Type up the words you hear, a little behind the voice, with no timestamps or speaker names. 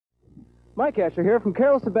Mike Asher here from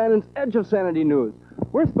Careless Abandoned's Edge of Sanity News.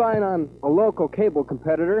 We're spying on a local cable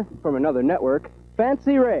competitor from another network,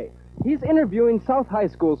 Fancy Ray. He's interviewing South High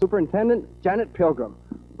School Superintendent Janet Pilgrim.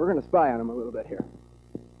 We're going to spy on him a little bit here.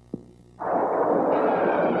 Oh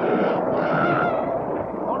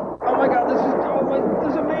my God,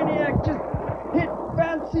 there's a maniac just hit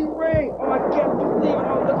Fancy Ray. Oh, I can't believe it.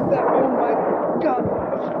 Oh, look at that. Oh my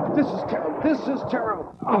God. This is terrible. This is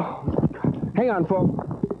terrible. Oh my God. Hang on, folks.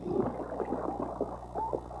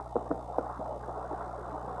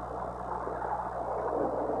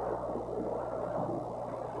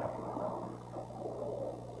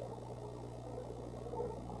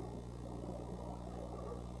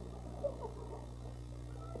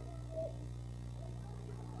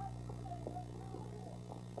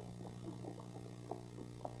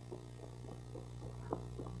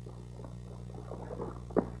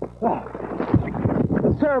 Oh,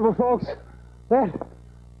 that's terrible, folks. That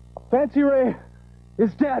Fancy Ray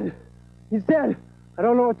is dead. He's dead. I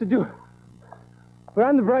don't know what to do. But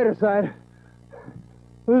on the brighter side,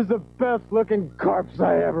 this is the best-looking corpse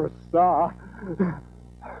I ever saw.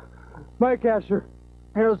 Mike Asher,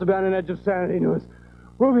 Careless Abandoned Edge of Sanity News.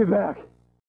 We'll be back.